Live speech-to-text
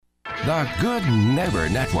The Good Neighbor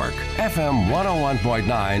Network, FM 101.9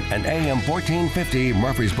 and AM 1450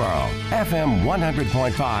 Murfreesboro, FM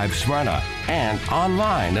 100.5 Smyrna, and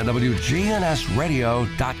online at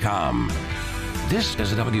WGNSradio.com. This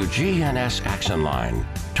is the WGNS Action Line,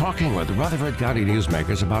 talking with Rutherford County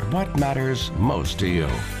newsmakers about what matters most to you.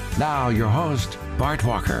 Now, your host, Bart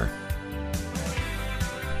Walker.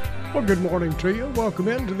 Well, good morning to you. Welcome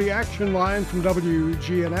into the Action Line from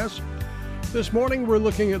WGNS. This morning, we're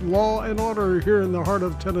looking at law and order here in the heart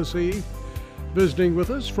of Tennessee. Visiting with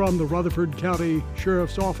us from the Rutherford County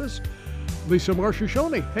Sheriff's Office, Lisa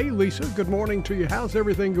Marchesoni. Hey, Lisa, good morning to you. How's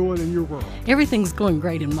everything going in your world? Everything's going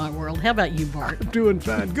great in my world. How about you, Bart? I'm doing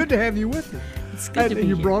fine. Good to have you with me. It's good to be And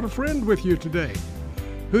you here. brought a friend with you today.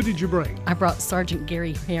 Who did you bring? I brought Sergeant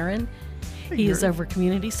Gary Heron. Hey, He is Gary. over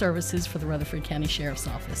community services for the Rutherford County Sheriff's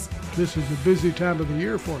Office. This is a busy time of the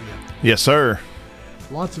year for you. Yes, sir.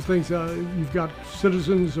 Lots of things. You've got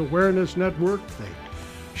Citizens Awareness Network, the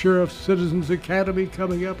Sheriff's Citizens Academy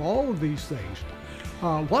coming up, all of these things.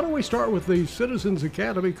 Why don't we start with the Citizens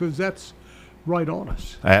Academy, because that's right on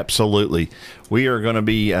us. Absolutely. We are going to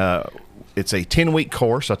be, it's a 10-week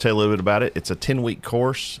course. I'll tell you a little bit about it. It's a 10-week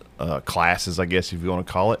course, classes, I guess, if you want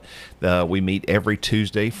to call it. We meet every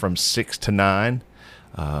Tuesday from 6 to 9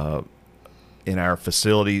 in our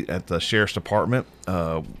facility at the Sheriff's Department.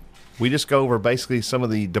 We just go over basically some of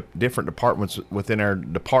the different departments within our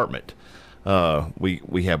department.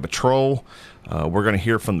 We have patrol. We're going to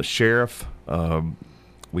hear from the sheriff.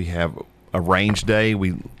 We have a range day.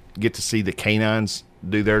 We get to see the canines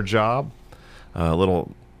do their job. A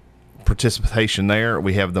little participation there.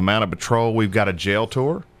 We have the mounted patrol. We've got a jail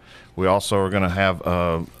tour. We also are going to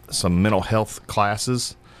have some mental health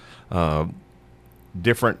classes.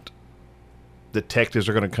 Different detectives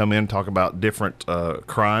are going to come in and talk about different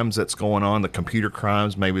crimes that's going on, the computer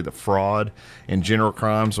crimes, maybe the fraud and general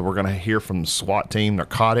crimes. So we're going to hear from the SWAT team,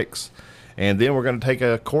 narcotics, and then we're going to take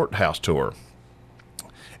a courthouse tour.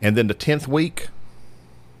 And then the 10th week,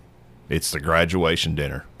 it's the graduation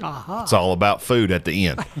dinner. Aha. It's all about food at the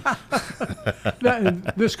end.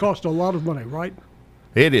 This costs a lot of money, right?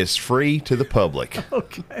 It is free to the public.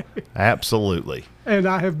 Okay. Absolutely. And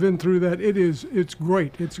I have been through that. It's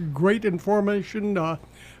great. It's great information,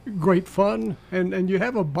 great fun, and you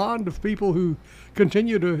have a bond of people who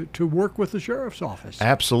continue to work with the Sheriff's Office.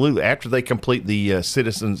 Absolutely. After they complete the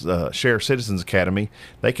Sheriff Citizens Academy,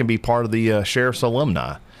 they can be part of the Sheriff's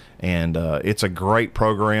alumni, and it's a great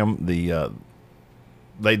program.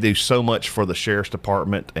 They do so much for the Sheriff's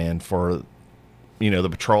Department and for the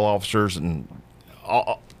patrol officers and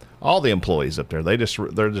all the employees up there.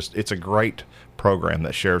 It's a great program,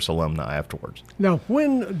 that Sheriff's alumni afterwards. Now,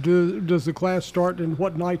 when does the class start, and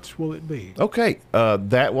what nights will it be? Okay,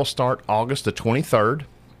 that will start August the 23rd,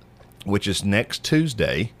 which is next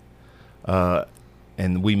Tuesday,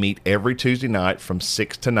 and we meet every Tuesday night from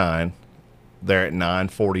 6 to 9 there at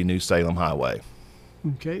 940 New Salem Highway.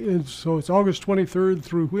 Okay, and so it's August 23rd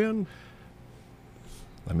through when?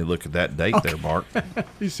 Let me look at that date there, Bart.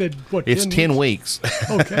 You said, what, It's 10 weeks.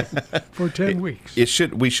 Okay, for 10 weeks.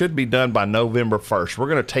 We should be done by November 1st. We're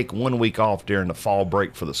going to take 1 week off during the fall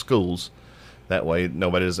break for the schools. That way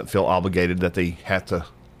nobody doesn't feel obligated that they have to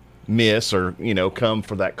miss or, come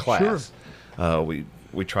for that class. Sure.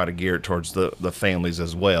 We try to gear it towards the families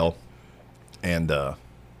as well. And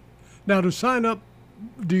Now, to sign up,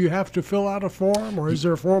 do you have to fill out a form, or is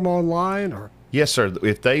there a form online? Or yes, sir.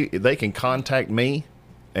 If they can contact me,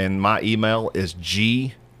 and my email is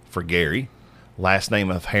G for Gary, last name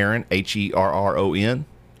of Heron, HERRON,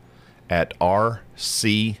 at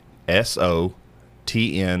rcsotn.org.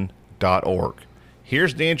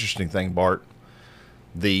 Here's the interesting thing, Bart.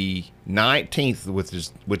 The 19th,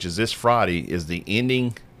 which is this Friday, is the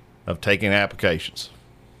ending of taking applications.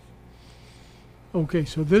 okay,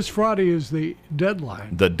 so this Friday is the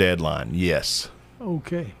deadline. The deadline, yes.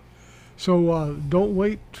 Okay, so don't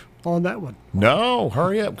wait on that one. No,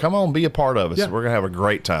 hurry up. Come on, be a part of us. Yeah. We're going to have a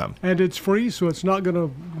great time. And it's free, so it's not going to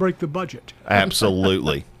break the budget.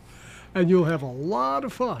 Absolutely. And you'll have a lot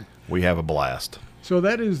of fun. We have a blast. So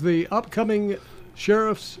that is the upcoming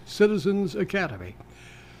Sheriff's Citizens Academy.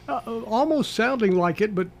 Almost sounding like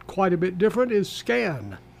it, but quite a bit different, is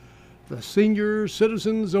SCAN, the Senior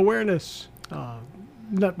Citizens Awareness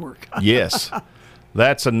Network. Yes.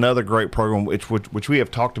 That's another great program, which we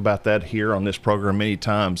have talked about that here on this program many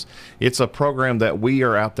times. It's a program that we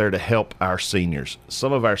are out there to help our seniors.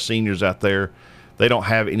 Some of our seniors out there, they don't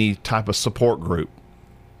have any type of support group,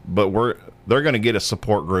 but they're going to get a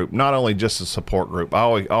support group, not only just a support group.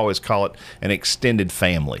 I always call it an extended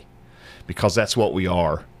family, because that's what we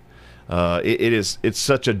are. It's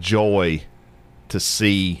such a joy to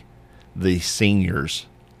see the seniors,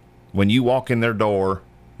 when you walk in their door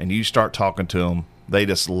and you start talking to them, they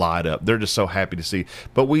just light up. They're just so happy to see.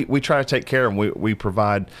 But we try to take care of them. We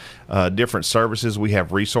provide different services. We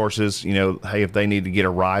have resources. You know, hey, if they need to get a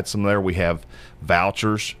ride somewhere, we have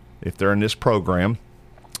vouchers if they're in this program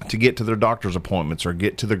to get to their doctor's appointments or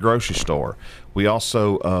get to the grocery store. We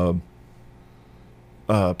also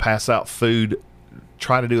pass out food,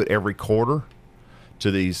 try to do it every quarter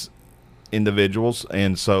to these individuals.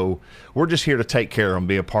 And so we're just here to take care of them,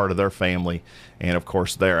 be a part of their family. And of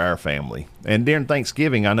course, they're our family. And during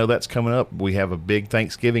Thanksgiving, I know that's coming up. We have a big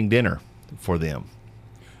Thanksgiving dinner for them.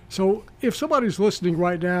 So if somebody's listening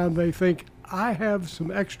right now and they think, I have some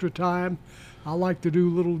extra time, I like to do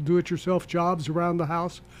little do-it-yourself jobs around the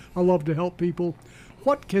house, I love to help people,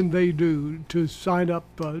 what can they do to sign up?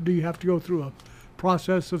 Do you have to go through a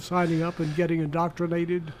process of signing up and getting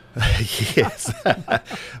indoctrinated? Yes.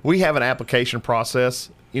 We have an application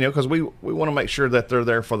process, you know, because we want to make sure that they're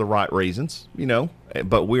there for the right reasons, you know,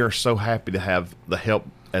 but we are so happy to have the help,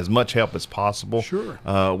 as much help as possible. Sure.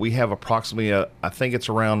 We have approximately, I think it's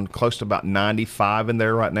around close to about 95 in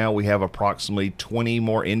there right now. We have approximately 20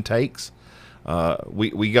 more intakes.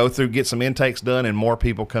 We go through, get some intakes done, and more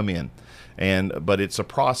people come in. But it's a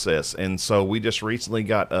process, and so we just recently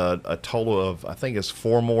got a total of, I think it's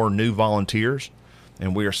 4 more new volunteers,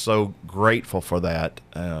 and we are so grateful for that,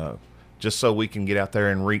 just so we can get out there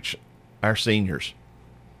and reach our seniors.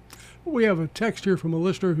 We have a text here from a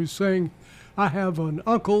listener who's saying, I have an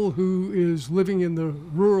uncle who is living in the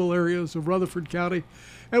rural areas of Rutherford County,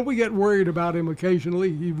 and we get worried about him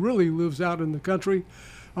occasionally. He really lives out in the country.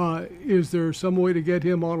 Is there some way to get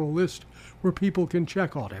him on a list where people can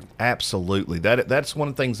check on him? Absolutely. That's one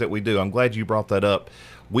of the things that we do. I'm glad you brought that up.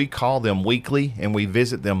 We call them weekly and we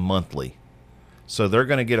visit them monthly. So they're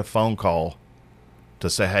going to get a phone call to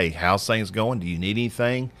say, hey, how's things going? Do you need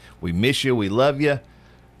anything? We miss you. We love you.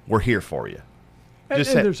 We're here for you. And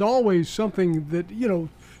there's always something that, you know,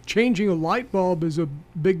 changing a light bulb is a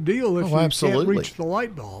big deal if you can't reach the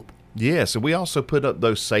light bulb. Yes, and we also put up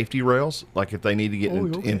those safety rails, like if they need to get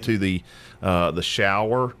into the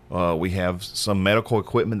shower. We have some medical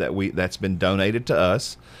equipment that's been donated to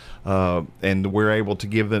us, and we're able to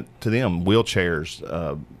give them to them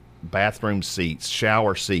wheelchairs, bathroom seats,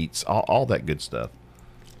 shower seats, all that good stuff.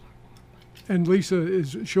 And Lisa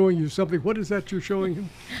is showing you something. What is that you're showing him?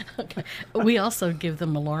 Okay. We also give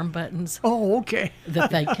them alarm buttons. Oh, okay.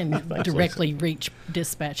 That they can directly reach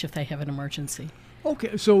dispatch if they have an emergency.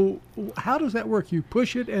 Okay, so how does that work? You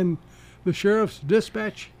push it and the sheriff's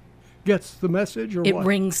dispatch gets the message, or what? It what?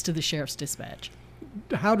 rings to the sheriff's dispatch.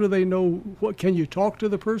 How do they know? What, can you talk to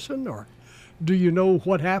the person, or do you know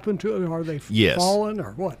what happened to it? Are they fallen,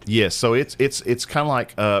 or what? Yes, so it's kind of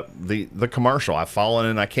like the commercial. I've fallen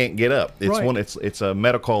and I can't get up. It's a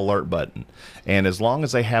medical alert button, and as long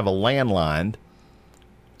as they have a landline,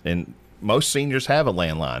 and most seniors have a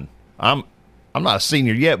landline. I'm not a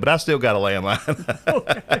senior yet, but I still got a landline.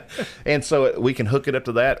 Okay. And so we can hook it up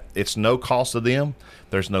to that. It's no cost to them.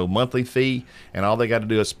 There's no monthly fee. And all they got to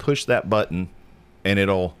do is push that button, and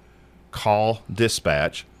it'll call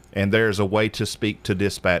dispatch. And there's a way to speak to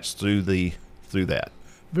dispatch through that.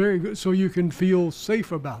 Very good. So you can feel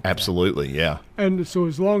safe about that. Absolutely, yeah. And so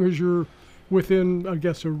as long as you're within, I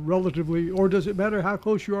guess, or does it matter how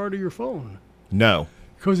close you are to your phone? No.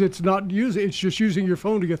 Because it's just using your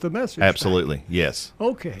phone to get the message. Absolutely, back. Yes.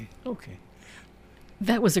 Okay.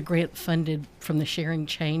 That was a grant funded from the Sharing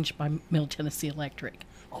Change by Middle Tennessee Electric.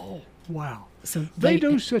 Oh, wow. So they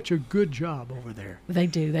do such a good job over there. They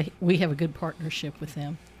do. We have a good partnership with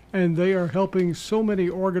them. And they are helping so many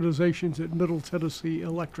organizations at Middle Tennessee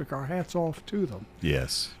Electric. Our hats off to them.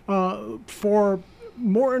 Yes. For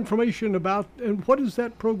more information about, and what is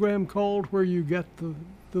that program called where you get the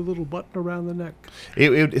little button around the neck?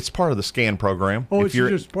 It's part of the SCAN program. Oh, it's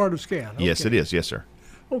just part of SCAN. Okay. Yes, it is. Yes, sir.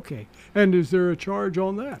 Okay. And is there a charge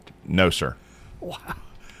on that? No, sir. Wow.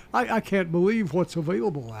 I can't believe what's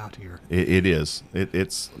available out here. It is.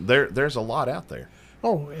 It's there. There's a lot out there.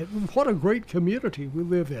 Oh, what a great community we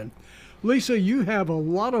live in. Lisa, you have a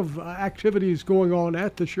lot of activities going on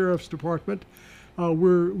at the Sheriff's Department.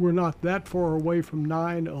 We're not that far away from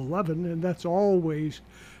 9/11, and that's always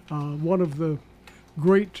one of the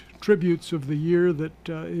great tributes of the year that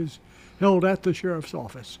is held at the Sheriff's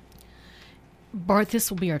Office. Bart, this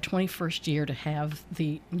will be our 21st year to have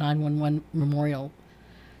the 9/11 Memorial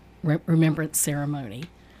Remembrance Ceremony.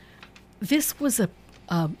 This was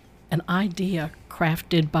an idea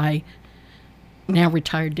crafted by now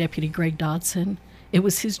retired Deputy Greg Dodson. It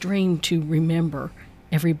was his dream to remember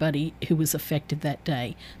everybody who was affected that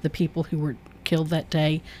day, the people who were killed that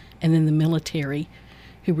day, and then the military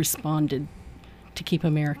who responded to keep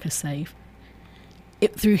America safe.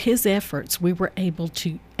 Through his efforts, we were able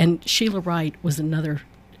to, and Sheila Wright was another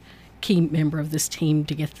key member of this team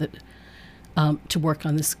to get to work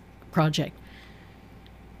on this project.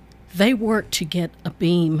 They worked to get a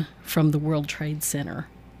beam from the World Trade Center,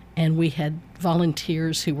 and we had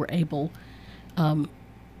volunteers who were able to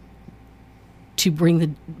bring the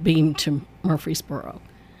beam to Murfreesboro.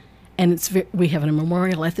 And we have a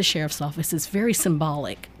memorial at the sheriff's office. It's very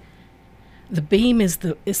symbolic. The beam is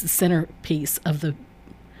the centerpiece of the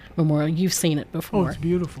memorial. You've seen it before. Oh, it's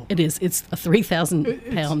beautiful. It is. It's a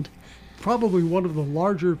 3,000-pound. Probably one of the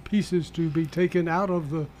larger pieces to be taken out of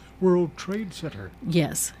the World Trade Center.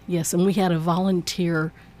 Yes, yes. And we had a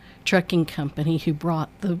volunteer trucking company who brought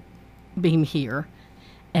the beam here,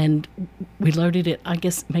 and we loaded it, I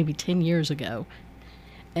guess, maybe 10 years ago.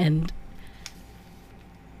 And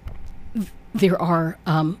there are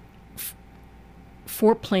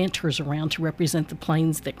 4 planters around to represent the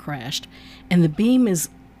planes that crashed, and the beam is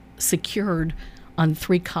secured on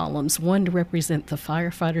 3 columns, one to represent the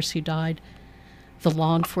firefighters who died, the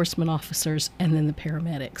law enforcement officers, and then the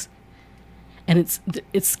paramedics. And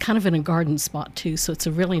it's kind of in a garden spot too, so it's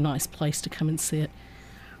a really nice place to come and sit.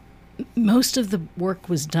 Most of the work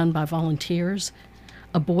was done by volunteers.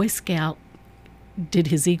 A Boy Scout did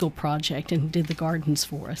his Eagle Project and did the gardens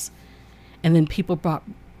for us. And then people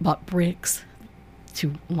bought bricks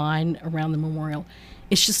to line around the memorial.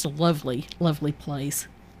 It's just a lovely, lovely place.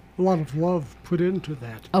 A lot of love put into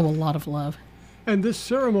that. Oh, a lot of love. And this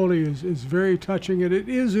ceremony is very touching, and it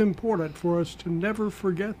is important for us to never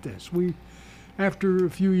forget this. After a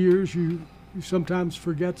few years, you sometimes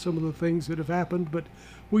forget some of the things that have happened, but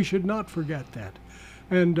we should not forget that.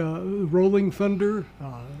 And Rolling Thunder,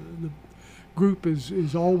 the group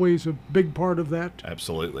is always a big part of that.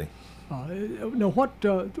 Absolutely. Now,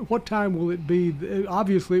 what time will it be?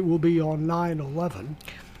 Obviously, it will be on 9/11.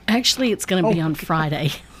 Actually, it's going to be on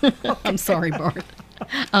Friday. I'm sorry, Bart.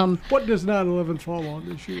 What does 9/11 fall on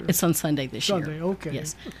this year? It's on Sunday this year. Sunday, okay.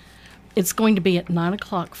 Yes. It's going to be at 9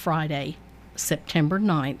 o'clock Friday, September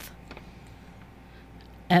 9th,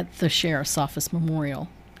 at the Sheriff's Office Memorial.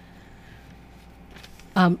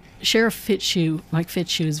 Sheriff Fitzhugh, Mike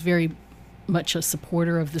Fitzhugh, is very much a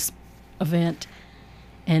supporter of this event,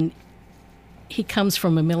 and he comes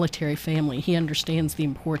from a military family. He understands the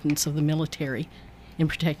importance of the military in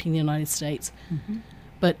protecting the United States. Mm-hmm.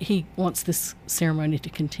 But he wants this ceremony to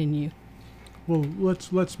continue. Well,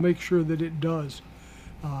 let's make sure that it does.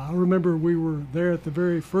 I remember we were there at the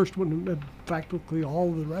very first one, practically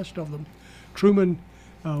all the rest of them. Truman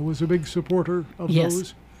was a big supporter of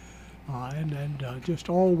those. And just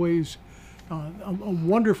always a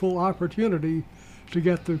wonderful opportunity to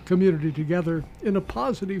get the community together in a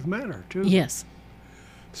positive manner, too. Yes.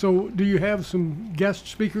 So do you have some guest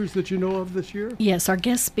speakers that you know of this year? Yes, our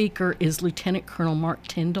guest speaker is Lieutenant Colonel Mark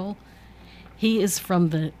Tyndall. He is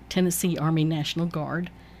from the Tennessee Army National Guard,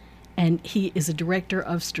 and he is a director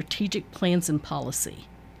of strategic plans and policy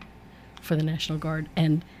for the National Guard,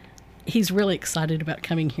 and he's really excited about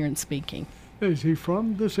coming here and speaking. Is he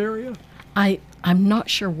from this area? I'm not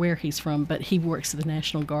sure where he's from, but he works at the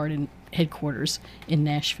National Guard in headquarters in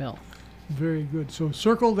Nashville. Very good. So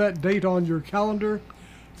circle that date on your calendar.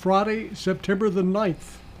 Friday, September the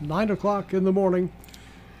 9th, 9 o'clock in the morning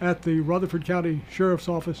at the Rutherford County Sheriff's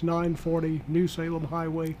Office, 940 New Salem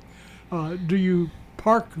Highway. Do you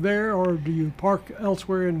park there, or do you park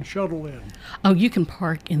elsewhere and shuttle in? Oh, you can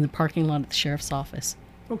park in the parking lot at the Sheriff's Office.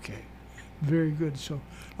 Okay, very good. So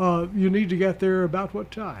you need to get there about what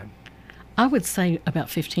time? I would say about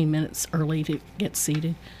 15 minutes early to get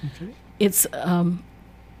seated. Okay. It's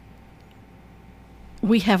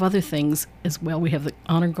we have other things as well. We have the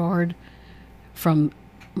Honor Guard from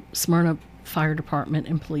Smyrna Fire Department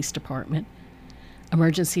and Police Department,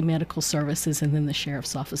 Emergency Medical Services, and then the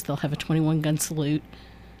Sheriff's Office. They'll have a 21-gun salute.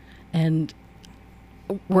 And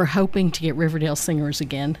we're hoping to get Riverdale Singers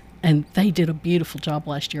again. And they did a beautiful job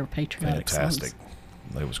last year of patriotic Fantastic. songs.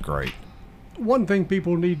 That was great. One thing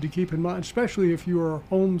people need to keep in mind, especially if you are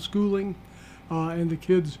homeschooling and the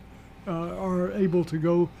kids are able to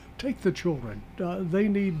go, take the children. They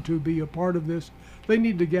need to be a part of this. They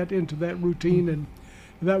need to get into that routine, and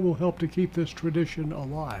that will help to keep this tradition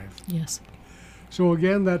alive. Yes. So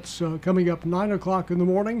again, that's coming up 9 o'clock in the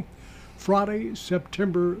morning, Friday,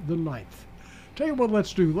 September the 9th. Tell you what,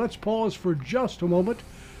 let's do. Let's pause for just a moment.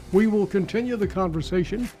 We will continue the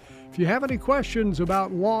conversation. If you have any questions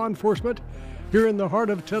about law enforcement here in the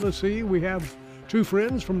heart of Tennessee, we have two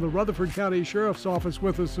friends from the Rutherford County Sheriff's Office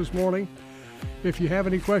with us this morning. If you have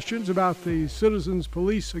any questions about the Citizens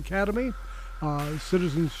Police Academy,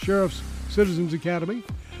 Citizens Sheriff's Citizens Academy.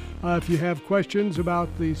 If you have questions about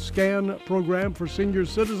the SCAN program for senior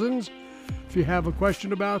citizens, if you have a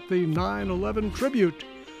question about the 9/11 tribute,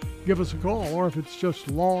 give us a call. Or if it's just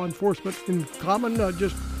law enforcement in common,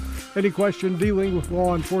 just any question dealing with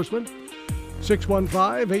law enforcement,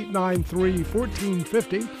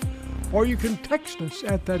 615-893-1450. Or you can text us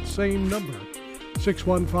at that same number,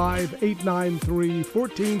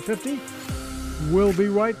 615-893-1450. We'll be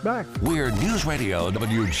right back. We're News Radio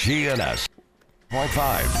WGNS.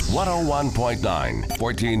 101.5, 101.9,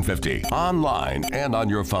 1450. Online and on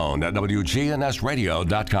your phone at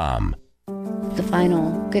WGNSradio.com. The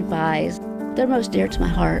final goodbyes, they're most dear to my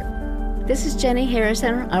heart. This is Jenny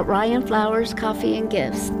Harrison at Ryan Flowers Coffee and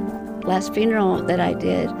Gifts. Last funeral that I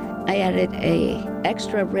did, I added a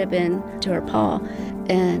extra ribbon to her paw,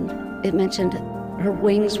 and it mentioned her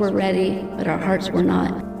wings were ready, but our hearts were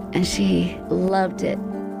not, and she loved it.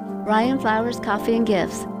 Ryan Flowers Coffee and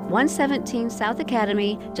Gifts, 117 South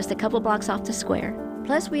Academy, just a couple blocks off the square.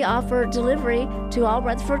 Plus, we offer delivery to all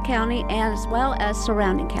Rutherford County as well as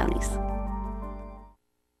surrounding counties.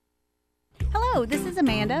 Hello, this is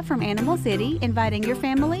Amanda from Animal City, inviting your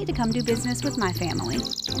family to come do business with my family.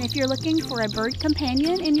 And if you're looking for a bird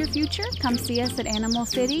companion in your future, come see us at Animal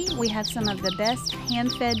City. We have some of the best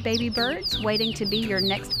hand-fed baby birds waiting to be your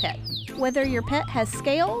next pet. Whether your pet has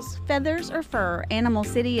scales, feathers, or fur, Animal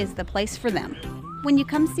City is the place for them. When you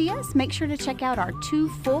come see us, make sure to check out our 2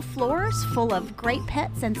 full floors full of great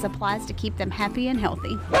pets and supplies to keep them happy and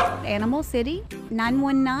healthy. Animal City,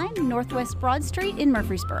 919 Northwest Broad Street in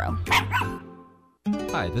Murfreesboro.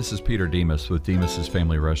 Hi, this is Peter Demas with Demas's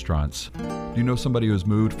Family Restaurants. Do you know somebody who's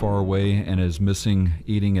moved far away and is missing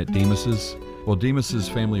eating at Demas's? Well, Demas's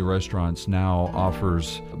Family Restaurants now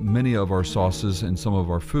offers many of our sauces and some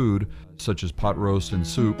of our food, such as pot roast and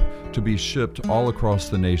soup, to be shipped all across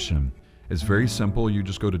the nation. It's very simple. You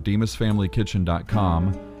just go to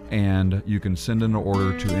DemasFamilyKitchen.com and you can send in an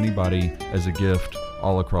order to anybody as a gift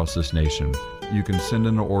all across this nation. You can send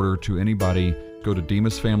in an order to anybody. Go to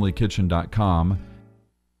DemasFamilyKitchen.com.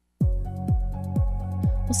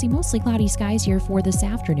 We'll see mostly cloudy skies here for this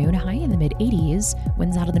afternoon, high in the mid-80s.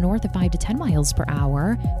 Winds out of the north of 5 to 10 miles per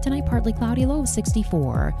hour. Tonight, partly cloudy, low of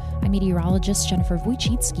 64. I'm meteorologist Jennifer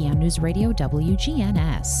Wojcicki on News Radio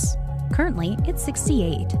WGNS. Currently, it's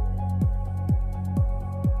 68.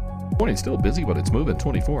 Morning, still busy, but it's moving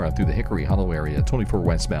 24 out through the Hickory Hollow area, 24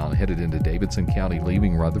 westbound, headed into Davidson County,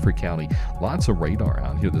 leaving Rutherford County. Lots of radar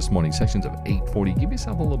out here this morning, sections of 840. Give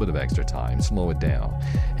yourself a little bit of extra time, slow it down.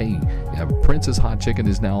 Hey, you have Prince's Hot Chicken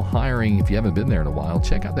is now hiring. If you haven't been there in a while,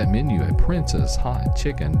 check out that menu at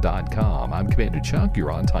princeshotchicken.com. I'm Commander Chuck, you're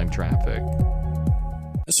on time traffic.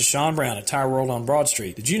 This is Sean Brown at Tire World on Broad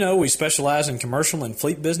Street. Did you know we specialize in commercial and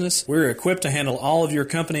fleet business? We're equipped to handle all of your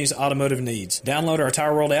company's automotive needs. Download our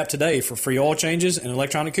Tire World app today for free oil changes and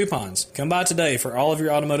electronic coupons. Come by today for all of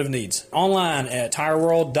your automotive needs. Online at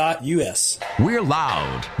tireworld.us. We're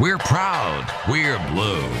loud, we're proud, we're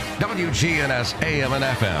blue. WGNS AM and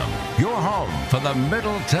FM, your home for the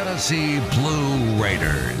Middle Tennessee Blue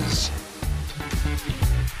Raiders.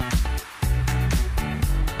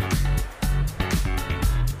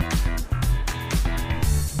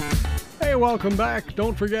 Hey, welcome back.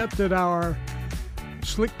 Don't forget that our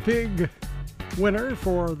Slick Pig winner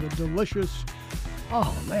for the delicious,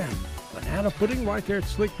 banana pudding right there at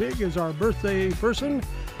Slick Pig is our birthday person,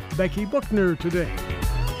 Becky Buckner, today.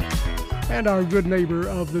 And our good neighbor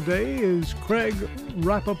of the day is Craig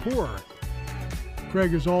Rappaport.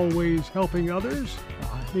 Craig is always helping others.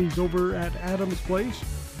 He's over at Adams Place.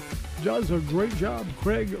 Does a great job,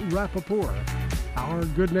 Craig Rappaport, our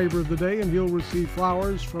good neighbor of the day, and he'll receive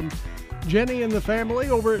flowers from Jenny and the family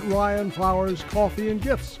over at Ryan Flowers Coffee and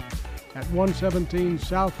Gifts at 117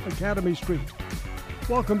 South Academy Street.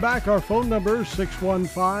 Welcome back. Our phone number is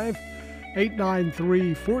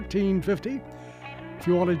 615-893-1450. If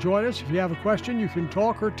you want to join us, if you have a question, you can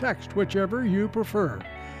talk or text, whichever you prefer.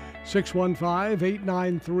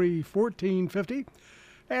 615-893-1450.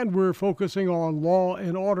 And we're focusing on law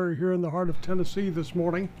and order here in the heart of Tennessee this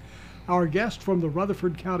morning. Our guest from the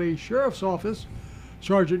Rutherford County Sheriff's Office,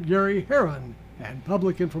 Sergeant Gary Heron, and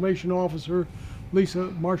Public Information Officer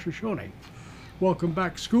Lisa Marchescione. Welcome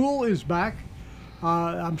back. School is back.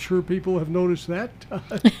 I'm sure people have noticed that.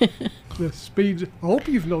 The speeds, I hope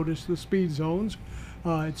you've noticed the speed zones.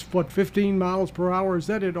 It's 15 miles per hour? Is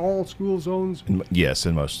that at all school zones? Yes,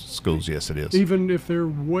 in most schools, yes, it is. Even if they're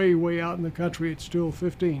way, way out in the country, it's still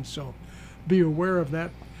 15. So be aware of that.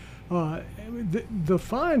 The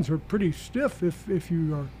fines are pretty stiff if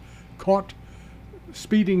you are caught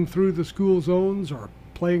speeding through the school zones or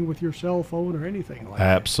playing with your cell phone or anything like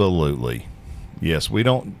that. Absolutely. Yes, we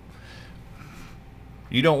don't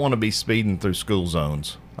You don't want to be speeding through school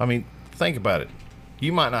zones. I mean, think about it.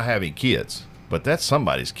 You might not have any kids, but that's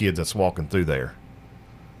somebody's kids that's walking through there.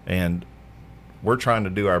 And we're trying to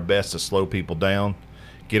do our best to slow people down,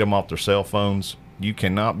 get them off their cell phones. You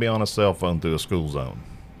cannot be on a cell phone through a school zone.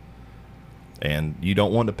 And you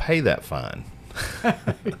don't want to pay that fine.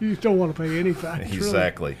 You don't want to pay any fines.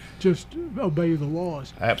 Exactly. Really. Just obey the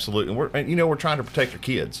laws. Absolutely. We're trying to protect our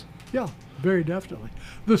kids. Yeah, very definitely.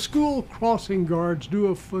 The school crossing guards do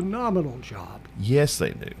a phenomenal job. Yes,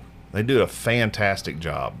 they do. They do a fantastic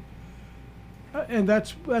job. And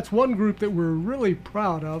that's one group that we're really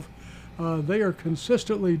proud of. They are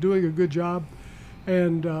consistently doing a good job.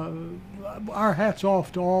 And our hats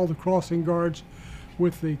off to all the crossing guards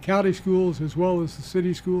with the county schools as well as the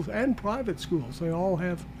city schools and private schools. They all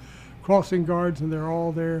have crossing guards, and they're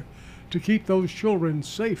all there to keep those children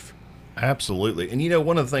safe. Absolutely. And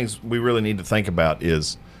one of the things we really need to think about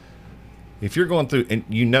is if you're going through and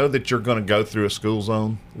you know that you're going to go through a school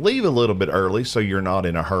zone, leave a little bit early so you're not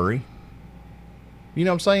in a hurry. You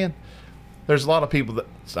know what I'm saying? There's a lot of people that,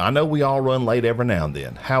 I know we all run late every now and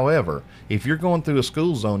then. However, if you're going through a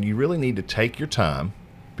school zone, you really need to take your time,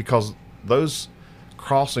 because those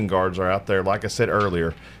crossing guards are out there, like I said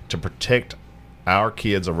earlier, to protect our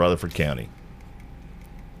kids of Rutherford County.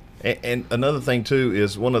 And another thing, too,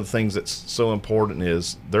 is one of the things that's so important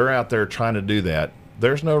is they're out there trying to do that.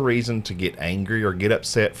 There's no reason to get angry or get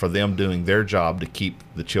upset for them doing their job to keep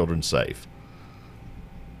the children safe.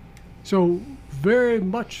 So, very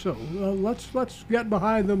much so. Let's get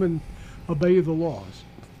behind them and obey the laws.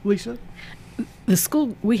 Lisa? The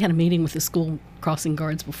school, we had a meeting with the school crossing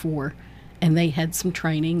guards before, and they had some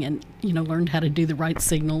training and, learned how to do the right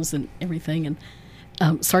signals and everything. And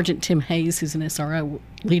Sergeant Tim Hayes, who's an SRO,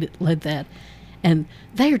 led that. And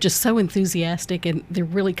they are just so enthusiastic, and they're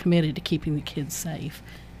really committed to keeping the kids safe.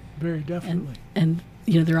 Very definitely. And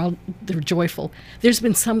they're joyful. There's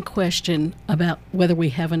been some question about whether we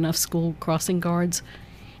have enough school crossing guards.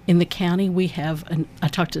 In the county, we have, I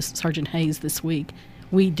talked to Sergeant Hayes this week,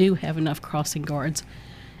 we do have enough crossing guards,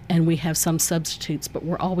 and we have some substitutes, but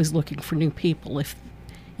we're always looking for new people if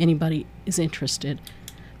anybody is interested.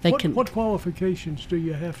 What qualifications do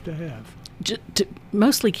you have to have? To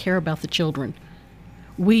mostly care about the children.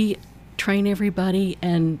 We train everybody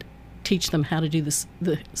and teach them how to do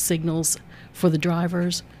the signals for the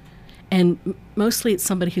drivers, and mostly it's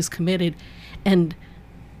somebody who's committed to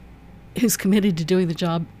doing the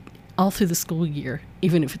job all through the school year,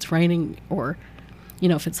 even if it's raining or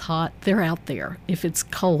if it's hot. They're out there. If it's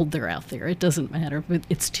cold, they're out there. It doesn't matter, but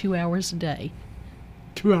it's 2 hours a day.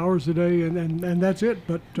 2 hours a day, and that's it.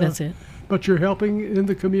 But that's it. But you're helping in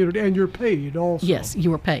the community, and you're paid also. Yes,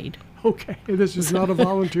 you are paid. Okay, this is not a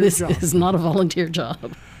volunteer job. This is not a volunteer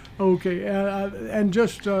job. Okay, and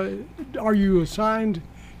just are you assigned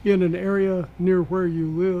in an area near where you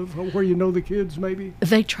live, where you know the kids maybe?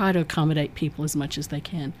 They try to accommodate people as much as they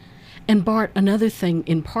can. And Bart, another thing,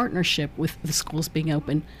 in partnership with the schools being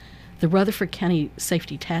open, the Rutherford County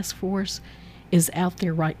Safety Task Force is out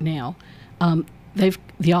there right now.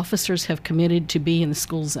 The officers have committed to be in the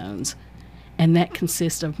school zones, and that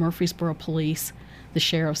consists of Murfreesboro Police, the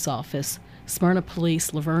Sheriff's Office, Smyrna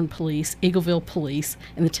Police, Laverne Police, Eagleville Police,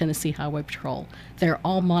 and the Tennessee Highway Patrol. They're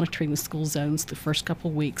all monitoring the school zones the first couple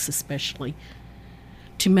of weeks especially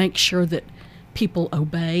to make sure that people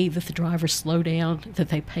obey, that the drivers slow down, that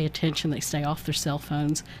they pay attention, they stay off their cell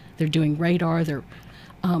phones. They're doing radar.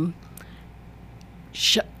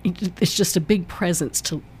 It's just a big presence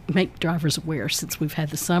to make drivers aware. Since we've had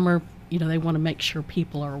the summer, they want to make sure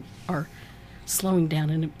people are slowing down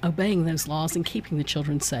and obeying those laws and keeping the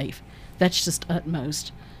children safe. That's just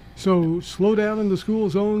utmost. So slow down in the school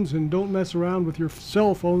zones and don't mess around with your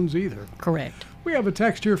cell phones either. Correct. We have a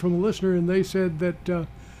text here from a listener, and they said that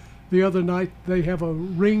the other night they have a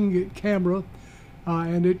Ring camera,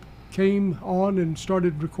 and it came on and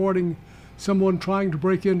started recording someone trying to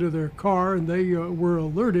break into their car, and they were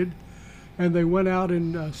alerted, and they went out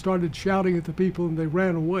and started shouting at the people, and they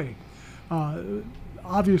ran away.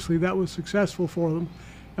 Obviously, that was successful for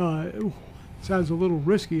them. Sounds a little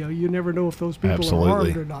risky. You never know if those people are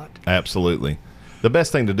harmed or not. Absolutely. The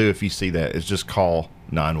best thing to do if you see that is just call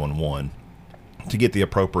 911 to get the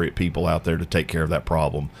appropriate people out there to take care of that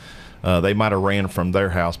problem. They might have ran from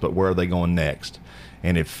their house, but where are they going next?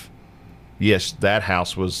 And if, yes, that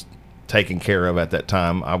house was taken care of at that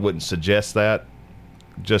time, I wouldn't suggest that,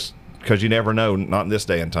 just because you never know, not in this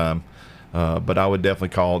day and time. But I would definitely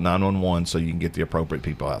call 911 so you can get the appropriate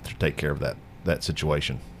people out there to take care of that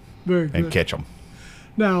situation. Very good. And catch them.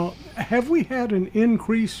 Now, have we had an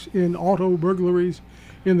increase in auto burglaries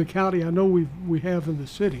in the county? I know we have in the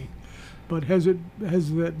city, but has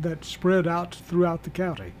that spread out throughout the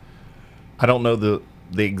county? I don't know the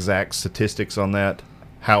exact statistics on that.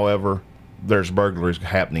 However, there's burglaries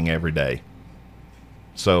happening every day.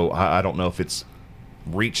 So I don't know if it's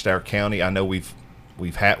reached our county. I know we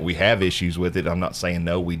have issues with it. I'm not saying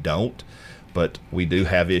no, we don't, but we do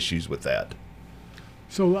have issues with that.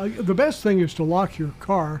 So the best thing is to lock your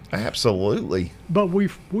car. Absolutely. But we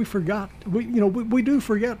forgot. We do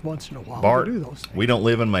forget once in a while Bart, to do those things. We don't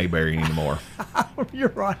live in Mayberry anymore. You're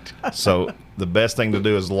right. So the best thing to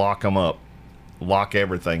do is lock them up. Lock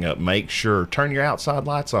everything up. Make sure. Turn your outside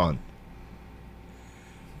lights on.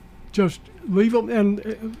 Just leave them.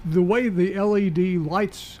 And the way the LED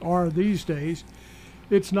lights are these days,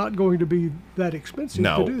 it's not going to be that expensive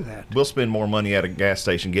to do that. We'll spend more money at a gas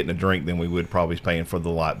station getting a drink than we would probably paying for the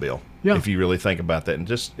light bill. Yeah. If you really think about that.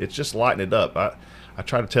 And it's just lighting it up. I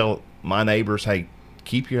try to tell my neighbors, hey,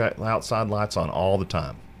 keep your outside lights on all the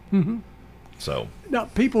time. Mm-hmm. So now,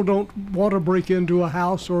 people don't want to break into a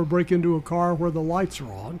house or break into a car where the lights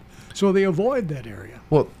are on, so they avoid that area.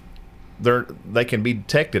 Well, they can be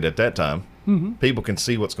detected at that time. Mm-hmm. People can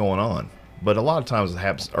see what's going on. But a lot of times it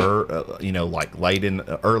happens, like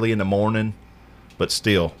early in the morning. But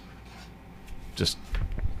still, just.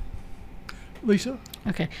 Lisa?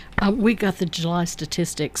 Okay. We got the July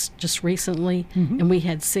statistics just recently, and we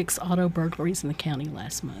had 6 auto burglaries in the county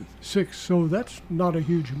last month. 6, so that's not a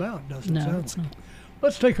huge amount, does it? No, it's not.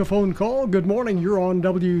 Let's take a phone call. Good morning. You're on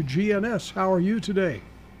WGNS. How are you today?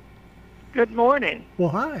 Good morning. Well,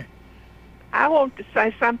 hi. I want to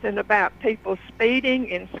say something about people speeding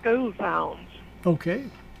in school zones. Okay.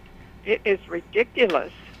 It is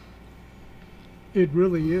ridiculous. It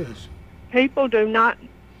really is. People do not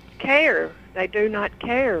care. They do not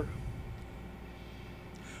care.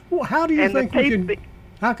 Well, how do you think we can?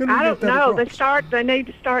 How can we I get don't that know. across? They need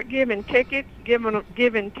to start giving tickets,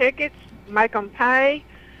 giving tickets, make them pay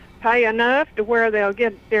enough to where they'll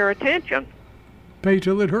get their attention. Pay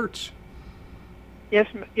till it hurts. Yes,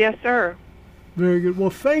 sir. Very good. Well,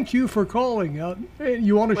 thank you for calling.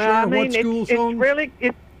 You want to share what school zone?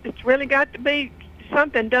 It's really got to be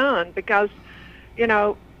something done because,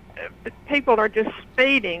 people are just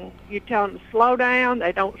speeding. You tell them to slow down,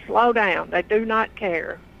 they don't slow down. They do not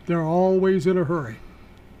care. They're always in a hurry.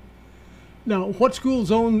 Now, what school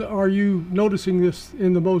zone are you noticing this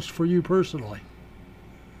in the most for you personally?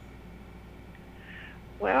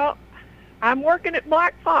 Well, I'm working at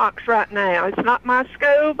Black Fox right now. It's not my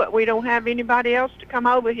school, but we don't have anybody else to come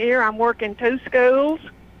over here. I'm working 2 schools.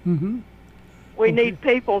 Mm-hmm. We need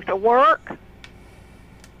people to work.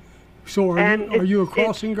 So are you a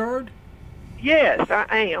crossing guard? Yes,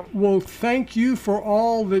 I am. Well, thank you for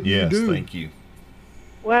all that you do. Yes, thank you.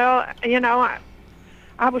 Well, I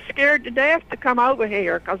was scared to death to come over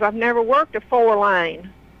here because I've never worked a 4-lane.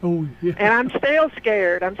 Oh, yeah. And I'm still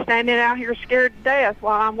scared. I'm standing out here scared to death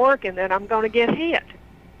while I'm working that I'm going to get hit.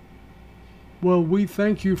 Well, we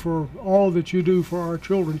thank you for all that you do for our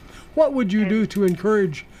children. What would you do to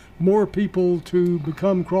encourage more people to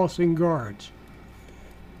become crossing guards?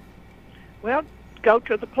 Well, go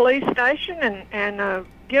to the police station and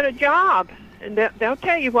get a job, and they'll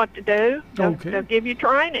tell you what to do. They'll give you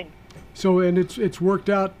training. So, and it's worked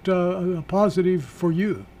out a positive for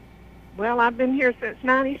you. Well, I've been here since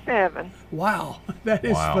 '97. Wow, that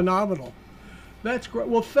is phenomenal. That's great.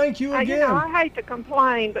 Well, thank you again. I hate to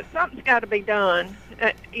complain, but something's got to be done.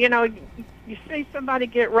 You see somebody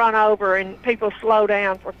get run over and people slow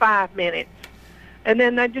down for 5 minutes, and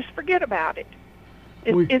then they just forget about it.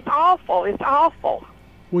 It's awful. It's awful.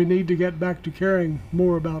 We need to get back to caring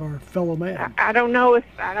more about our fellow man. I don't know if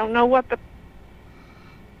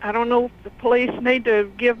the police need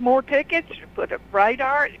to give more tickets or put up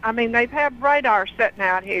radar. I mean, they have radar sitting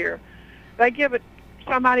out here. They give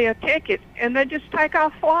somebody a ticket and they just take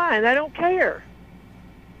off flying. They don't care.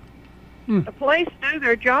 The police do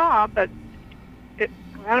their job, but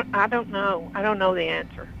I don't know. I don't know the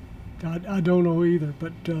answer. I don't know either,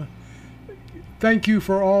 but thank you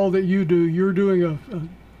for all that you do. You're doing a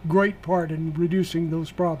great part in reducing those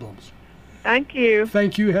problems. Thank you.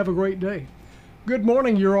 Thank you. Have a great day. Good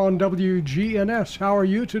morning. You're on WGNS. How are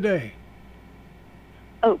you today?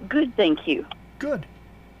 Oh, good, thank you. Good.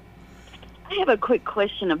 I have a quick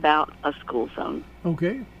question about a school zone.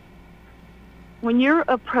 Okay. When you're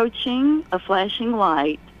approaching a flashing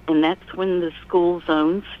light, and that's when the school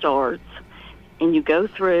zone starts, and you go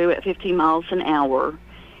through at 50 miles an hour,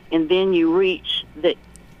 and then you reach the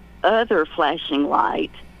other flashing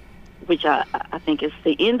light, which I think is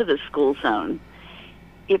the end of the school zone,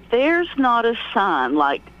 if there's not a sign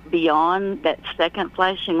like beyond that second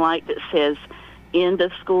flashing light that says end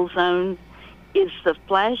of school zone, is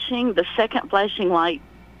the second flashing light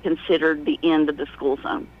considered the end of the school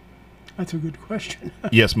zone? That's a good question.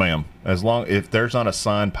 Yes, ma'am. If there's not a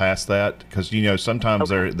sign past that, because sometimes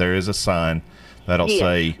there is a sign that'll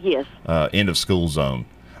say end of school zone.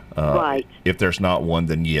 Right. If there's not one,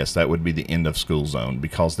 then yes, that would be the end of school zone,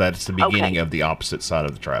 because that's the beginning of the opposite side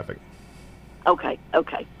of the traffic. Okay.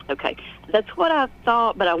 That's what I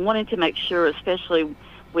thought, but I wanted to make sure, especially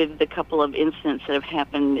with the couple of incidents that have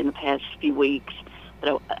happened in the past few weeks,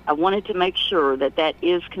 but I wanted to make sure that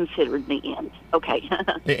is considered the end. Okay.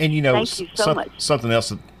 And thank you so much. Something else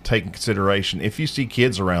to take in consideration: if you see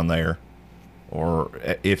kids around there, or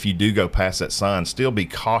if you do go past that sign, still be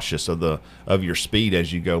cautious of your speed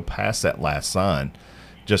as you go past that last sign.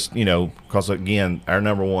 Just because again, our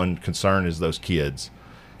number one concern is those kids,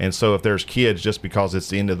 and so if there's kids, just because it's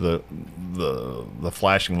the end of the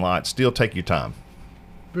flashing light, still take your time.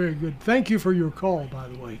 Very good. Thank you for your call, by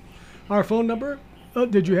the way. Our phone number.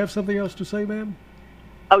 Did you have something else to say, ma'am?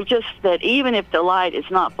 Oh, just that even if the light is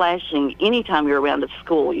not flashing, anytime you're around the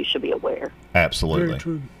school, you should be aware. Absolutely. Very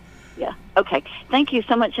true. Yeah. Okay. Thank you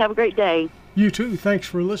so much. Have a great day. You too. Thanks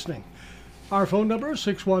for listening. Our phone number is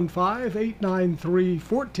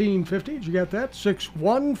 615-893-1450. Did you get that?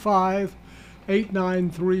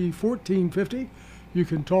 615-893-1450. You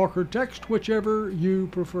can talk or text, whichever you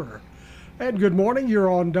prefer. And good morning. You're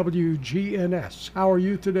on WGNS. How are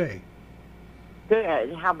you today?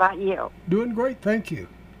 Good. How about you? Doing great, thank you.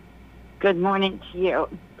 Good morning to you.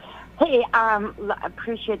 Hey, I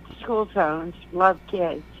appreciate the school zones, love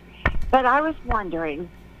kids. But I was wondering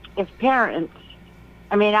if parents,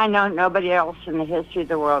 I know nobody else in the history of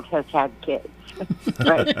the world has had kids,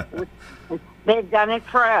 but they've done it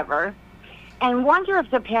forever, and wonder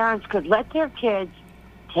if the parents could let their kids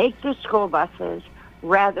take the school buses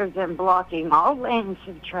rather than blocking all lanes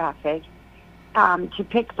of traffic to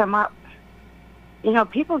pick them up.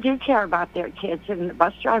 People do care about their kids, and the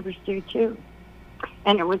bus drivers do too.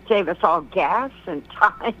 And it would save us all gas and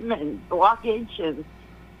time and blockage. And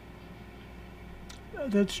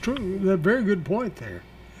that's true. A very good point there.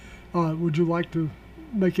 Would you like to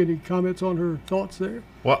make any comments on her thoughts there?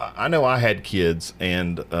 Well, I know I had kids,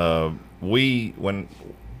 and at the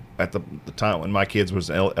time when my kids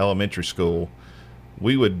was in elementary school,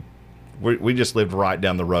 we just lived right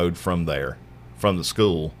down the road from the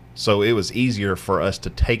school. So it was easier for us to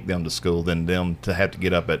take them to school than them to have to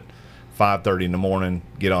get up at 5:30 in the morning,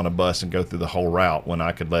 get on a bus, and go through the whole route, when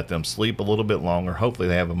I could let them sleep a little bit longer. Hopefully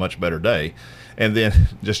they have a much better day, and then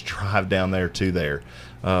just drive down there to there.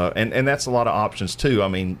 And that's a lot of options too.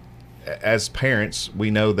 As parents,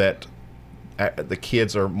 we know that the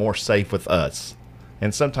kids are more safe with us.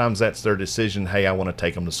 And sometimes that's their decision. Hey, I want to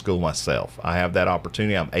take them to school myself. I have that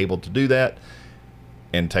opportunity. I'm able to do that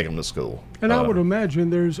and take them to school. And I would imagine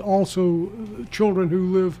there's also children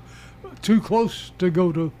who live too close to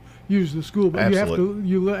go to use the school, but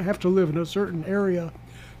you have to live in a certain area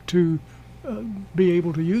to be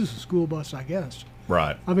able to use the school bus, I guess.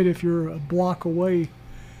 Right. If you're a block away,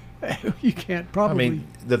 you can't probably.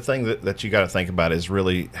 The thing that you got to think about is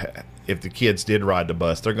really, if the kids did ride the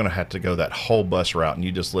bus, they're going to have to go that whole bus route, and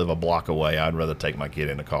you just live a block away. I'd rather take my kid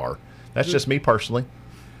in a car. That's just me personally.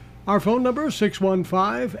 Our phone number is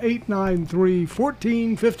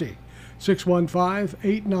 615-893-1450.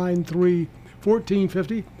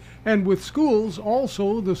 615-893-1450. And with schools,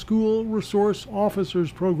 also the School Resource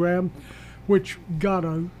Officers Program, which got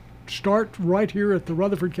a start right here at the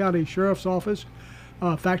Rutherford County Sheriff's Office.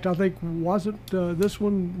 In fact, I think wasn't this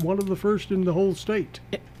one of the first in the whole state?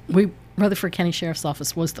 Rutherford County Sheriff's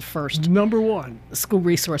Office was the first. Number one. School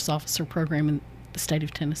Resource Officer Program in the state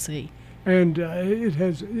of Tennessee. And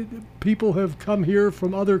people have come here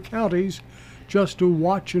from other counties just to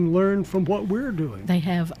watch and learn from what we're doing. They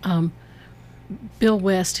have Bill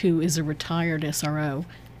West, who is a retired SRO,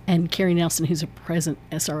 and Carrie Nelson, who's a present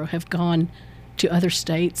SRO, have gone to other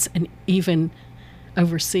states and even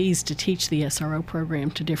overseas to teach the SRO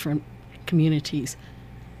program to different communities.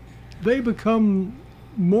 They become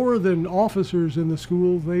more than officers in the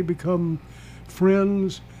school. They become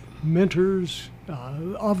friends, mentors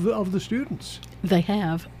of the students. They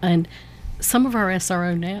have, and some of our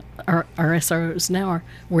SROs now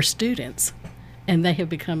were students, and they have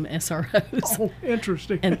become SROs. Oh,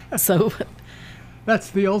 interesting. And so that's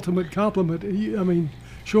the ultimate compliment.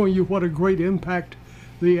 Showing you what a great impact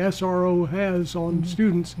the SRO has on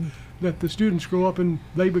students, that the students grow up and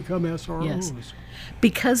they become SROs. Yes.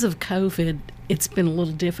 Because of COVID, it's been a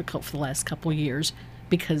little difficult for the last couple of years,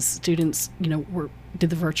 because students, did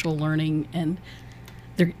the virtual learning, and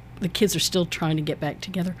the kids are still trying to get back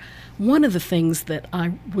together. One of the things that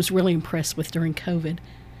I was really impressed with during COVID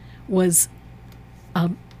was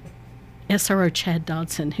SRO Chad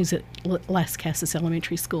Dodson, who's at Las Casas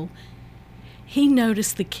Elementary School, he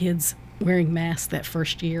noticed the kids wearing masks that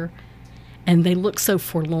first year, and they looked so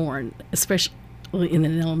forlorn, especially in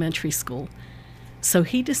an elementary school. So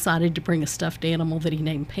he decided to bring a stuffed animal that he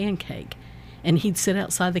named Pancake, and he'd sit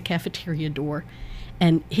outside the cafeteria door,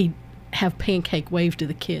 and he'd have Pancake wave to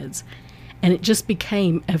the kids, and it just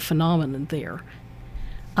became a phenomenon there.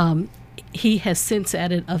 He has since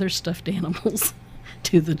added other stuffed animals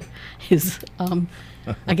to his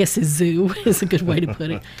zoo is a good way to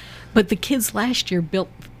put it. But the kids last year built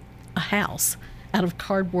a house out of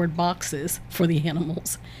cardboard boxes for the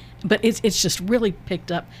animals. But it's just really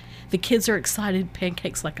picked up. The kids are excited.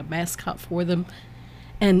 Pancake's like a mascot for them.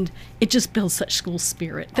 And it just builds such school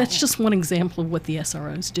spirit. That's just one example of what the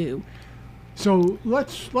SROs do. So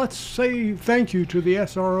let's say thank you to the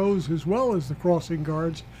SROs as well as the crossing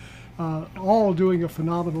guards, all doing a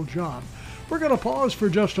phenomenal job. We're going to pause for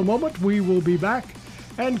just a moment. We will be back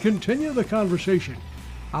and continue the conversation.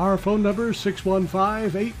 Our phone number is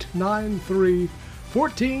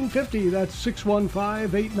 615-893-1450. That's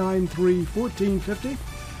 615-893-1450.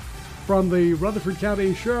 From the Rutherford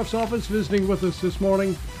County Sheriff's Office, visiting with us this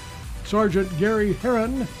morning, Sergeant Gary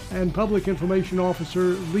Heron and Public Information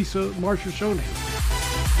Officer Lisa Marchesoni.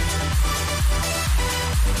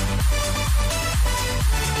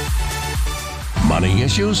 Money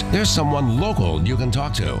issues? There's someone local you can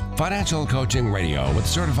talk to. Financial Coaching Radio with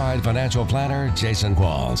certified financial planner Jason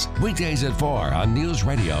Qualls. Weekdays at 4 on News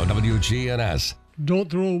Radio WGNS.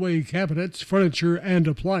 Don't throw away cabinets, furniture, and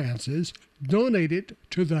appliances. Donate it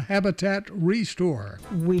to the Habitat Restore.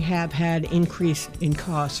 We have had increase in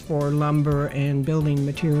costs for lumber and building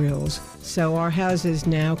materials, so our houses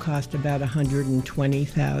now cost about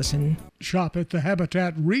 $120,000. Shop at the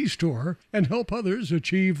Habitat Restore and help others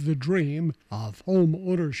achieve the dream of home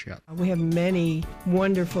ownership. We have many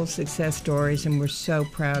wonderful success stories, and we're so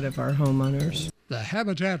proud of our homeowners. The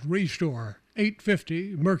Habitat Restore,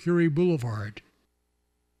 850 Mercury Boulevard.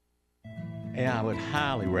 And I would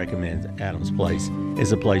highly recommend Adams Place.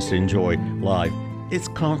 It's a place to enjoy life. It's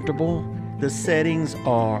comfortable. The settings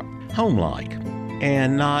are home-like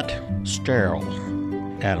and not sterile.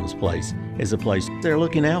 Adams Place is a place they're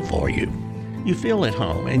looking out for you. You feel at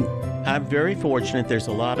home, and I'm very fortunate there's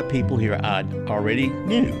a lot of people here I already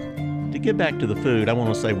knew. To get back to the food, I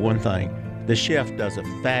want to say one thing. The chef does a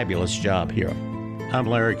fabulous job here. I'm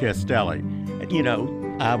Larry Castelli. You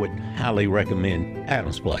know, I would highly recommend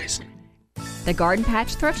Adams Place. The Garden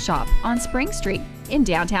Patch Thrift Shop on Spring Street in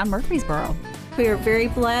downtown Murfreesboro. We are very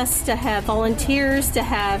blessed to have volunteers, to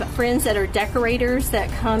have friends that are decorators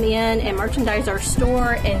that come in and merchandise our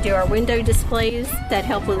store and do our window displays that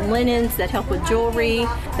help with linens, that help with jewelry,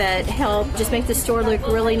 that help just make the store look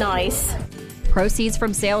really nice. Proceeds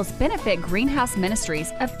from sales benefit Greenhouse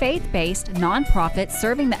Ministries, a faith-based nonprofit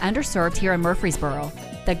serving the underserved here in Murfreesboro.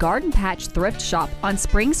 The Garden Patch Thrift Shop on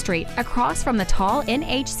Spring Street across from the tall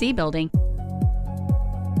NHC building.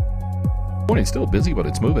 Morning, still busy, but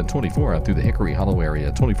it's moving 24 out through the Hickory Hollow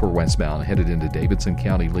area, 24 westbound, headed into Davidson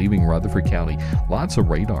County, leaving Rutherford County. Lots of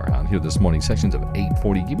radar out here this morning, sections of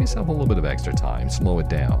 840. Give yourself a little bit of extra time, slow it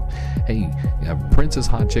down. Hey, Prince's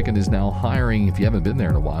Hot Chicken is now hiring. If you haven't been there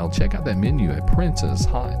in a while, check out that menu at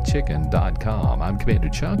princeshotchicken.com. I'm Commander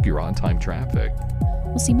Chuck, you're on time traffic.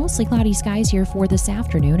 We'll see mostly cloudy skies here for this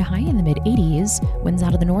afternoon, a high in the mid-80s. Winds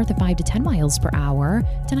out of the north of 5 to 10 miles per hour.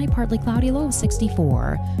 Tonight, partly cloudy, low of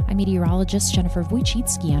 64. I'm meteorologist Jennifer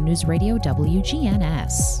Wojcicki on News Radio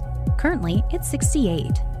WGNS. Currently, it's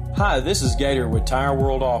 68. Hi, this is Gator with Tire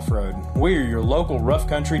World Off-Road. We're your local rough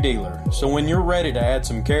country dealer. So when you're ready to add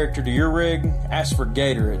some character to your rig, ask for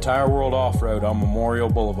Gator at Tire World Off-Road on Memorial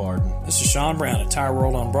Boulevard. This is Sean Brown at Tire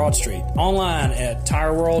World on Broad Street. Online at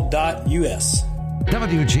tireworld.us.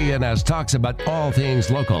 WGNS talks about all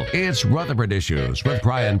things local. It's Rutherford Issues with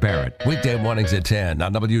Brian Barrett. Weekday mornings at 10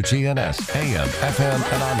 on WGNS, AM,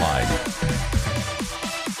 FM, and online.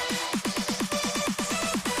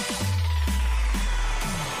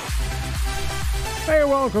 Hey,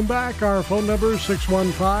 welcome back. Our phone number is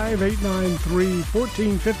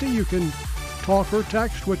 615-893-1450. You can talk or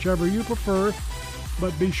text, whichever you prefer,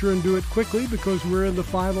 but be sure and do it quickly because we're in the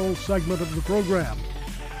final segment of the program.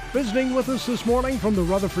 Visiting with us this morning from the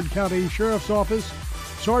Rutherford County Sheriff's Office,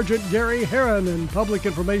 Sergeant Gary Heron and Public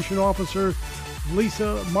Information Officer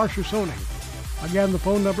Lisa Marchesoni. Again, the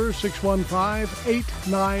phone number is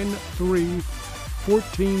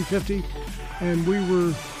 615-893-1450. And we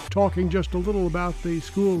were talking just a little about the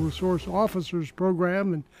School Resource Officers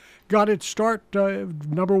Program and got its start,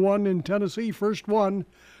 number one in Tennessee, first one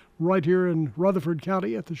right here in Rutherford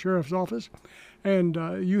County at the Sheriff's Office. And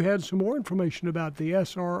you had some more information about the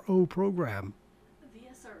SRO program.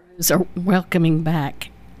 Are welcoming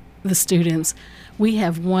back the students. We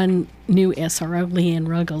have one new SRO, Leanne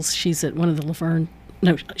Ruggles. She's at one of the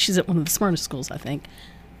she's at one of the Smyrna schools, I think.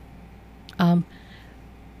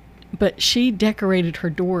 But she decorated her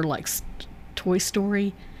door like Toy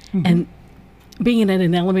Story, and being at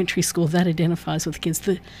an elementary school, that identifies with the kids.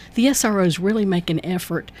 The SROs really make an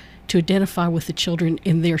effort to identify with the children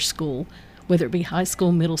in their school, whether it be high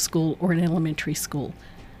school, middle school, or an elementary school.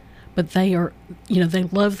 But they are, they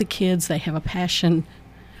love the kids. They have a passion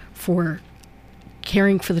for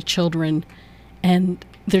caring for the children, and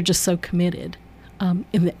they're just so committed. In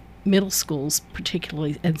the middle schools,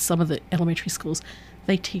 particularly, and some of the elementary schools,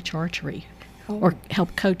 they teach archery or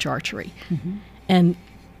help coach archery. And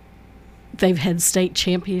they've had state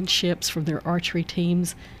championships for their archery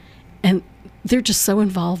teams, and they're just so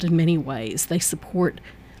involved in many ways. They support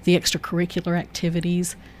the extracurricular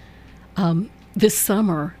activities. This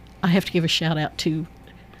summer, I have to give a shout out to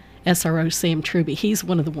SRO Sam Truby. He's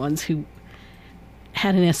one of the ones who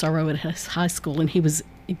had an SRO at his high school, and he was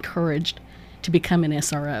encouraged to become an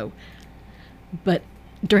SRO. But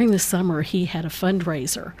during the summer, he had a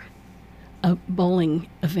fundraiser, a bowling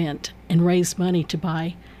event, and raised money to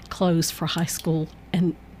buy clothes for high school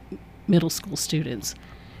and middle school students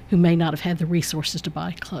who may not have had the resources to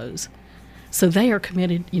buy clothes. So they are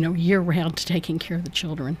committed, year-round to taking care of the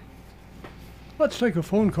children. Let's take a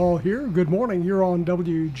phone call here. Good morning. You're on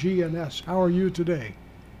WGNS. How are you today?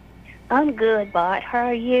 I'm good, Bart. How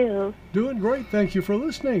are you? Doing great. Thank you for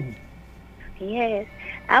listening. Yes.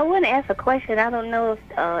 I want to ask a question. I don't know if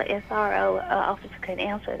SRO officer can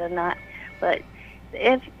answer it or not, but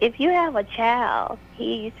if you have a child,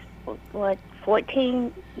 he's,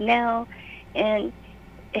 14 now, and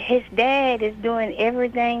his dad is doing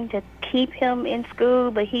everything to keep him in school,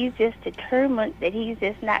 but he's just determined that he's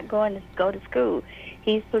just not going to go to school.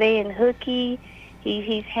 He's playing hooky.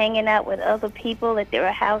 He's hanging out with other people at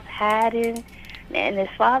their house hiding. And his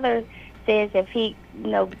father says if he,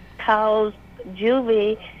 calls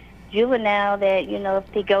juvenile that,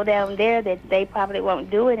 if they go down there that they probably won't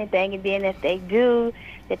do anything. And then if they do,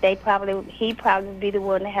 that he probably be the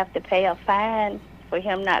one to have to pay a fine for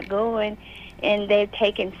him not going. And they're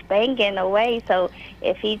taking spanking away. So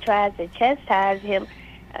if he tries to chastise him,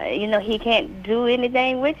 he can't do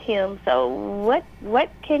anything with him. So what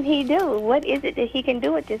can he do? What is it that he can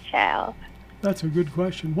do with this child? That's a good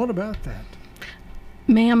question. What about that?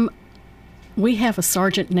 Ma'am, we have a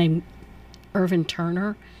sergeant named Irvin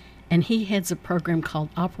Turner, and he heads a program called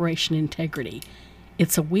Operation Integrity.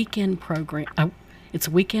 It's a weekend program.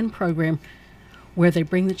 Where they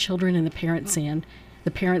bring the children and the parents in.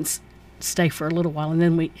 The parents stay for a little while, and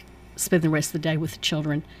then we spend the rest of the day with the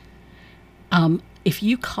children. If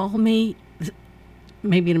you call me,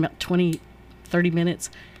 maybe in about 20, 30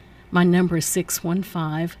 minutes, my number is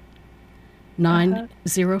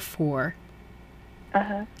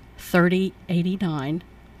 615-904-3089,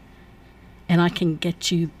 and I can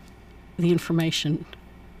get you the information.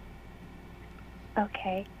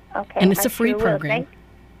 Okay. And it's a free program.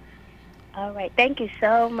 All right. Thank you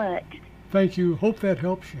so much. Thank you. Hope that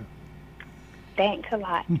helps you. Thanks a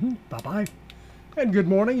lot. Bye-bye. And good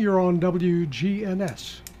morning. You're on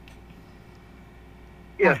WGNS.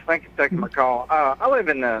 Yes, thank you for taking my call. I live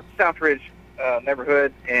in the Southridge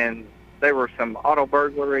neighborhood, and there were some auto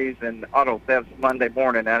burglaries and auto thefts Monday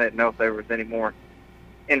morning. I didn't know if there was any more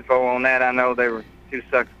info on that. I know there were two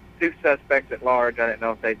suspects at large. I didn't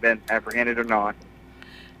know if they'd been apprehended or not.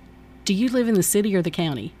 Do you live in the city or the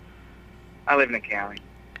county? I live in the county.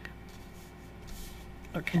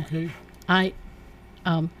 Okay.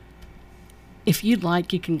 If you'd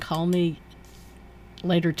like, you can call me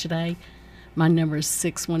later today. My number is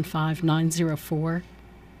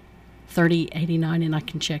 615-904-3089, and I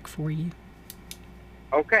can check for you.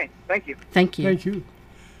 Okay. Thank you. Thank you. Thank you.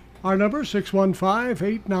 Our number,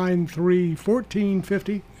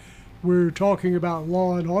 615-893-1450. We're talking about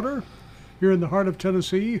law and order here in the heart of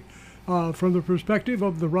Tennessee from the perspective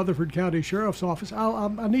of the Rutherford County Sheriff's Office.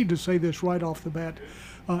 I need to say this right off the bat.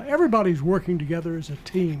 Everybody's working together as a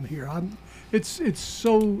team here. It's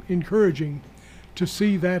so encouraging to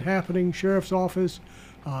see that happening. Sheriff's Office,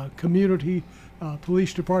 community,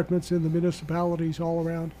 police departments in the municipalities all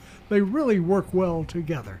around. They really work well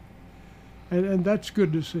together. And that's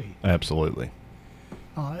good to see. Absolutely.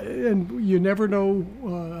 And you never know,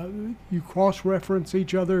 you cross-reference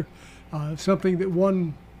each other. Something that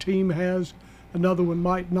one team has, another one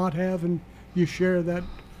might not have, and you share that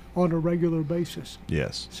on a regular basis.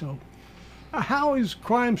 Yes. So how is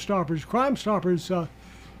Crime Stoppers? Crime Stoppers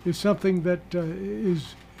is something that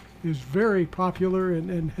is is very popular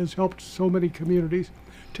and has helped so many communities.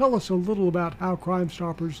 Tell us a little about how Crime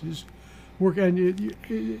Stoppers is working.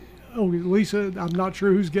 Oh, Lisa, I'm not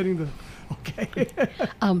sure who's getting the... Okay.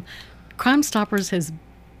 Crime Stoppers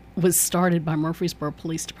was started by Murfreesboro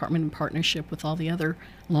Police Department in partnership with all the other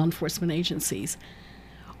law enforcement agencies.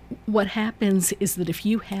 What happens is that if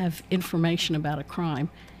you have information about a crime,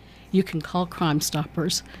 you can call Crime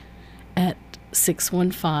Stoppers at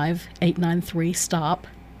 615-893-STOP,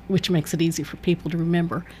 which makes it easy for people to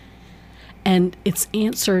remember. And it's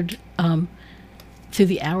answered through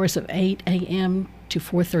the hours of 8 a.m. to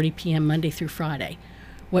 4:30 p.m. Monday through Friday.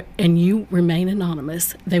 And you remain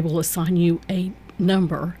anonymous. They will assign you a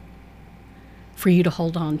number for you to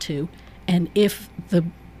hold on to. And if the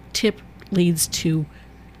tip leads to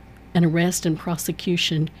an arrest and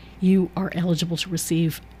prosecution, you are eligible to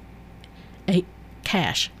receive a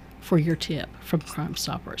cash for your tip from Crime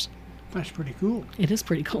Stoppers. That's pretty cool. It is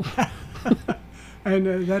pretty cool. And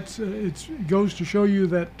it goes to show you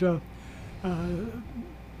that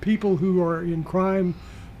people who are in crime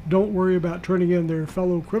don't worry about turning in their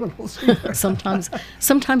fellow criminals. Sometimes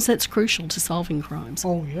that's crucial to solving crimes.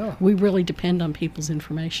 Oh, yeah. We really depend on people's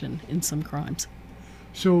information in some crimes.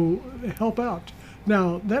 So help out.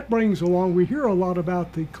 Now, that brings along, we hear a lot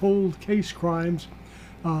about the cold case crimes.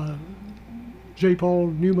 J. Paul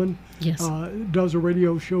Newman does a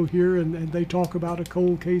radio show here, and they talk about a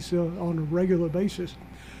cold case on a regular basis.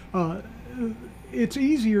 It's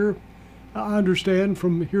easier, I understand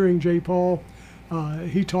from hearing J. Paul.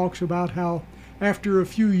 He talks about how after a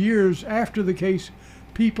few years after the case,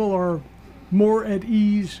 people are more at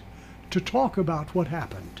ease to talk about what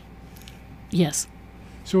happened. Yes.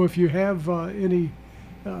 So if you have any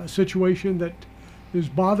situation that is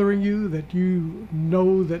bothering you, that you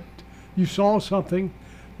know that you saw something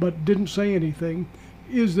but didn't say anything,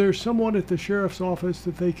 is there someone at the sheriff's office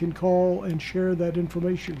that they can call and share that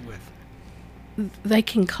information with? They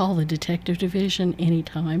can call the detective division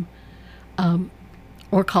anytime.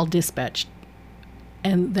 Or call dispatch,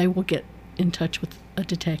 and they will get in touch with a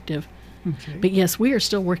detective. Okay. But yes, we are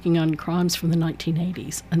still working on crimes from the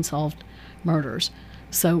 1980s, unsolved murders.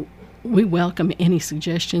 So we welcome any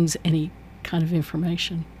suggestions, any kind of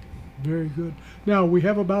information. Very good. Now, we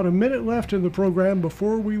have about a minute left in the program.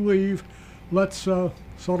 Before we leave, let's sort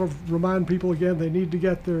of remind people again they need to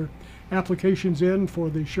get their applications in for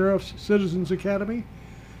the Sheriff's Citizens Academy.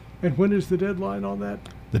 And when is the deadline on that?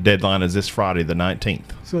 The deadline is this Friday, the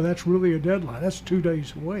 19th. So that's really a deadline. That's 2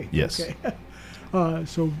 days away. Yes. Okay.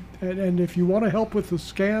 And if you want to help with the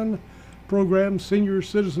SCAN program, Senior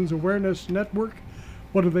Citizens Awareness Network,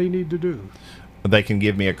 what do they need to do? They can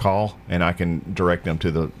give me a call, and I can direct them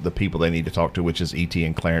to the people they need to talk to, which is E.T.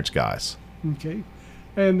 and Clarence Guys. Okay.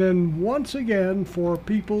 And then once again, for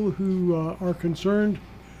people who are concerned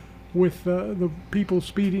with the people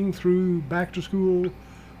speeding through back-to-school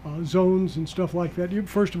zones and stuff like that.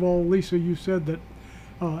 First of all, Lisa, you said that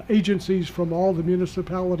agencies from all the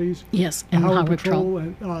municipalities, yes, and Highway Highway Patrol,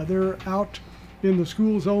 and they're out in the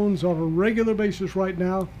school zones on a regular basis right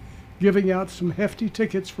now, giving out some hefty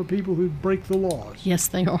tickets for people who break the laws. Yes,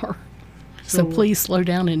 they are. So please slow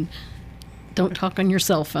down and don't talk on your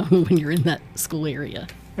cell phone when you're in that school area.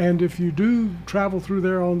 And if you do travel through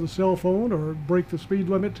there on the cell phone or break the speed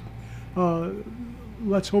limit,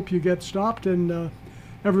 let's hope you get stopped and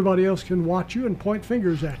everybody else can watch you and point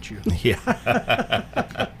fingers at you. Yeah.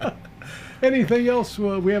 Anything else?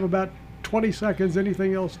 We have about 20 seconds.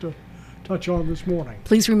 Anything else to touch on this morning?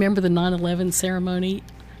 Please remember the 9/11 ceremony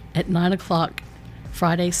at 9 o'clock,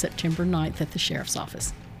 Friday, September 9th at the Sheriff's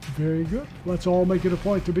Office. Very good. Let's all make it a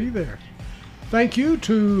point to be there. Thank you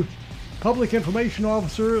to Public Information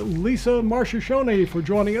Officer Lisa Marcheshone for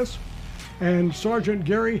joining us, and Sergeant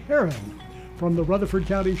Gary Herron from the Rutherford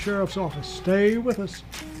County Sheriff's Office. Stay with us.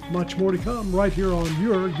 Much more to come right here on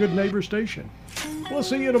your Good Neighbor Station. We'll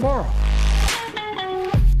see you tomorrow.